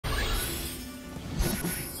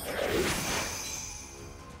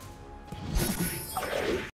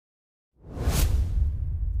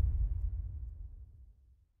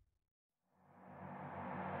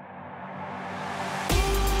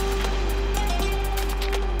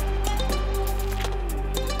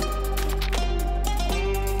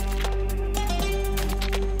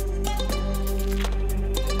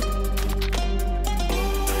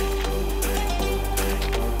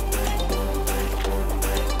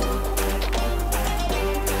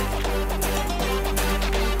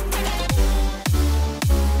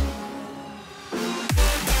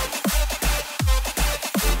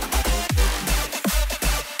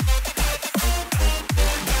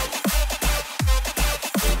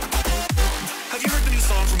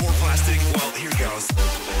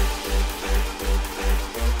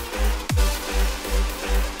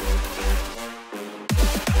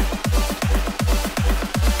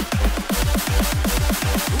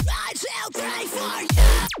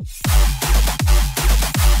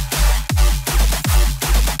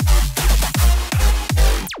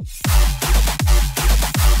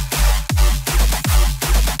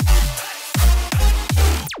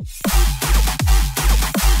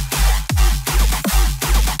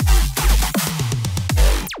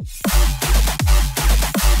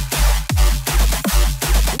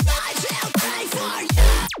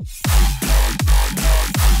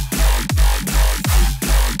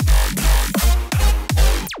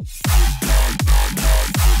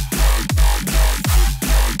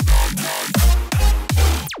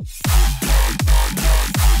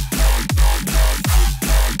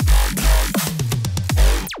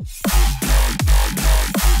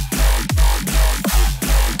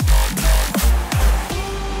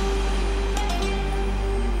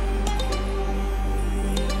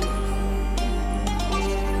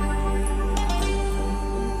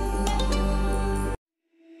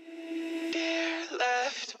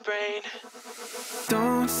brain.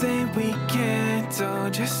 Don't say we can't, oh,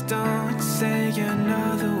 just don't say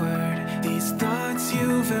another word. These thoughts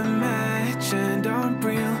you've imagined aren't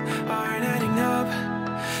real, aren't adding up.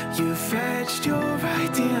 You fetched your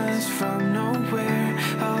ideas from nowhere,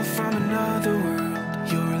 all from another world.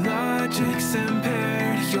 Your logic's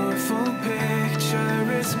impaired, your full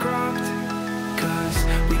picture is cropped. Cause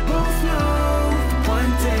we both know that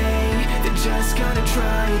one day they're just gonna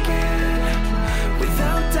try again.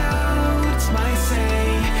 Without doubt, it's my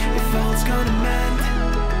say, if all's gonna mend.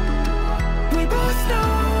 We both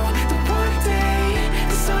know that one day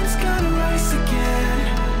the sun's gonna rise again.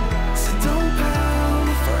 So don't pout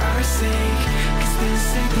for our sake, cause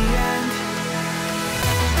this ain't the end.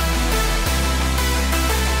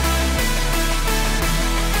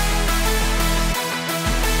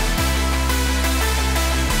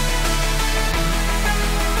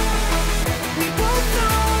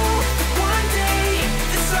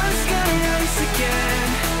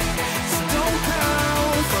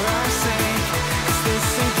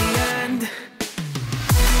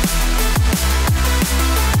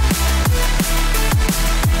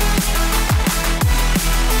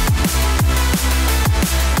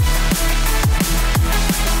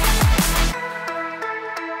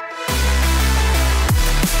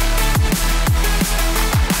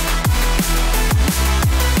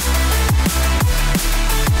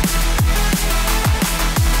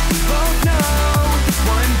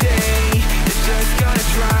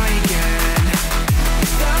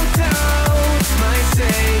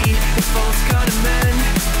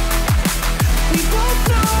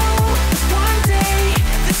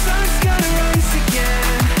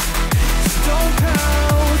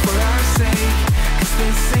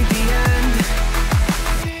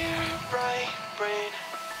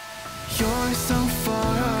 You're so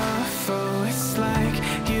far off, oh, it's like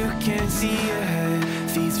you can't see ahead.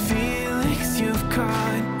 These feelings you've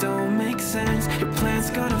caught don't make sense, your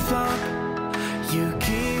plan's gonna flop. You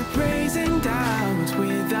keep raising doubts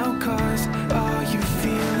without cause, all you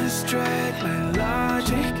feel is dread. My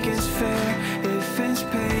logic is fair, if it's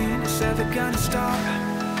pain, it's ever gonna stop.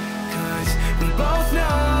 Cause we both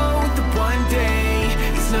know that one day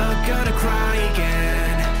he's not gonna cry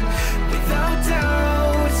again. Without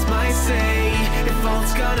doubt, it's my say, if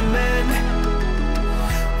all's gonna mend.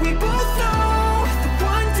 We both know that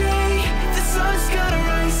one day the sun's gonna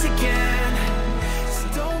rise again. So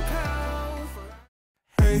don't pout for...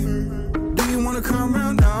 Hey, do you wanna come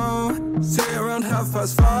round now? Say around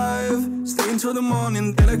 5:30. Stay until the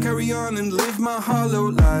morning, then I carry on and live my hollow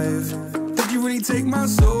life. Did you really take my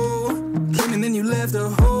soul? Came and then you left a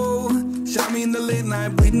hole. Shot me in the late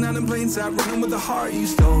night, bleeding out in plain sight, running with the heart you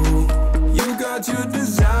stole. You got your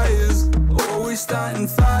desires, always starting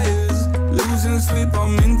fires. Losing sleep,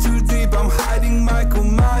 I'm in too deep, I'm hiding Michael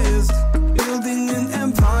Myers. Building an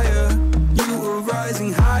empire, you were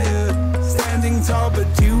rising higher. Standing tall, but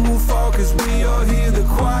you will fall, cause we all hear the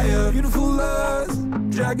choir. Beautiful lust,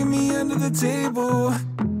 dragging me under the table.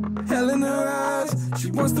 Hell in her eyes, she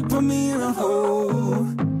wants to put me in a hole.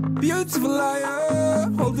 Beautiful liar,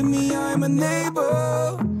 holding me, I'm a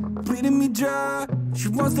neighbor. Bleeding me dry, she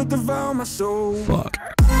wants to devour my soul. Fuck.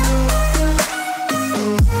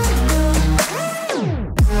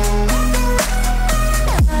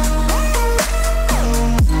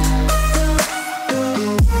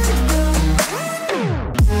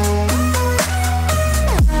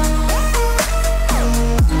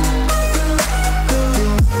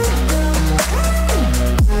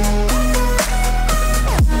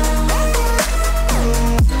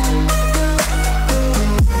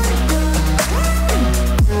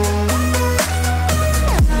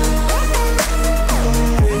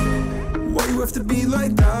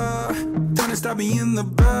 Stab me in the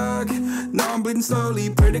back. Now I'm bleeding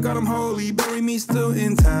slowly. Pray to God I'm holy. Bury me still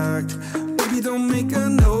intact. Baby, don't make a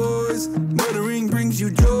noise. Murdering brings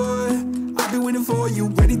you joy. I've been waiting for you,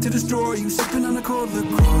 ready to destroy you. Sipping on the cold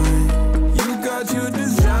liqueur. You got your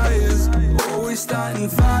desires, always starting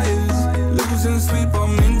fires. Losing sleep,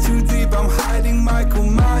 I'm in too deep. I'm hiding Michael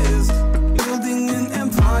Myers. Building an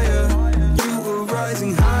empire, you were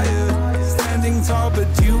rising higher. Standing tall, but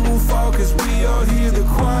you will fall, cause we all hear the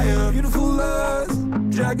choir. Beautiful lust,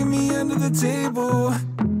 dragging me under the table.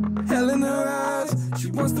 Hell in her eyes,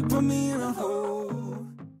 she wants to put me in a hole.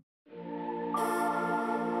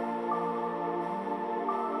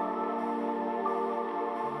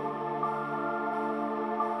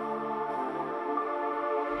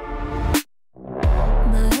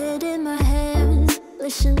 My head in my hands,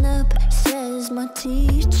 listen up, says my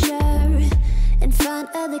teacher. In front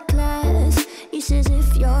of the class, He says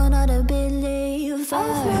if you're not a believer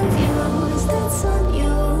of reviews, that's on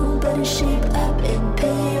you. Better shape up and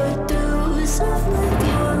pay your dues. Of my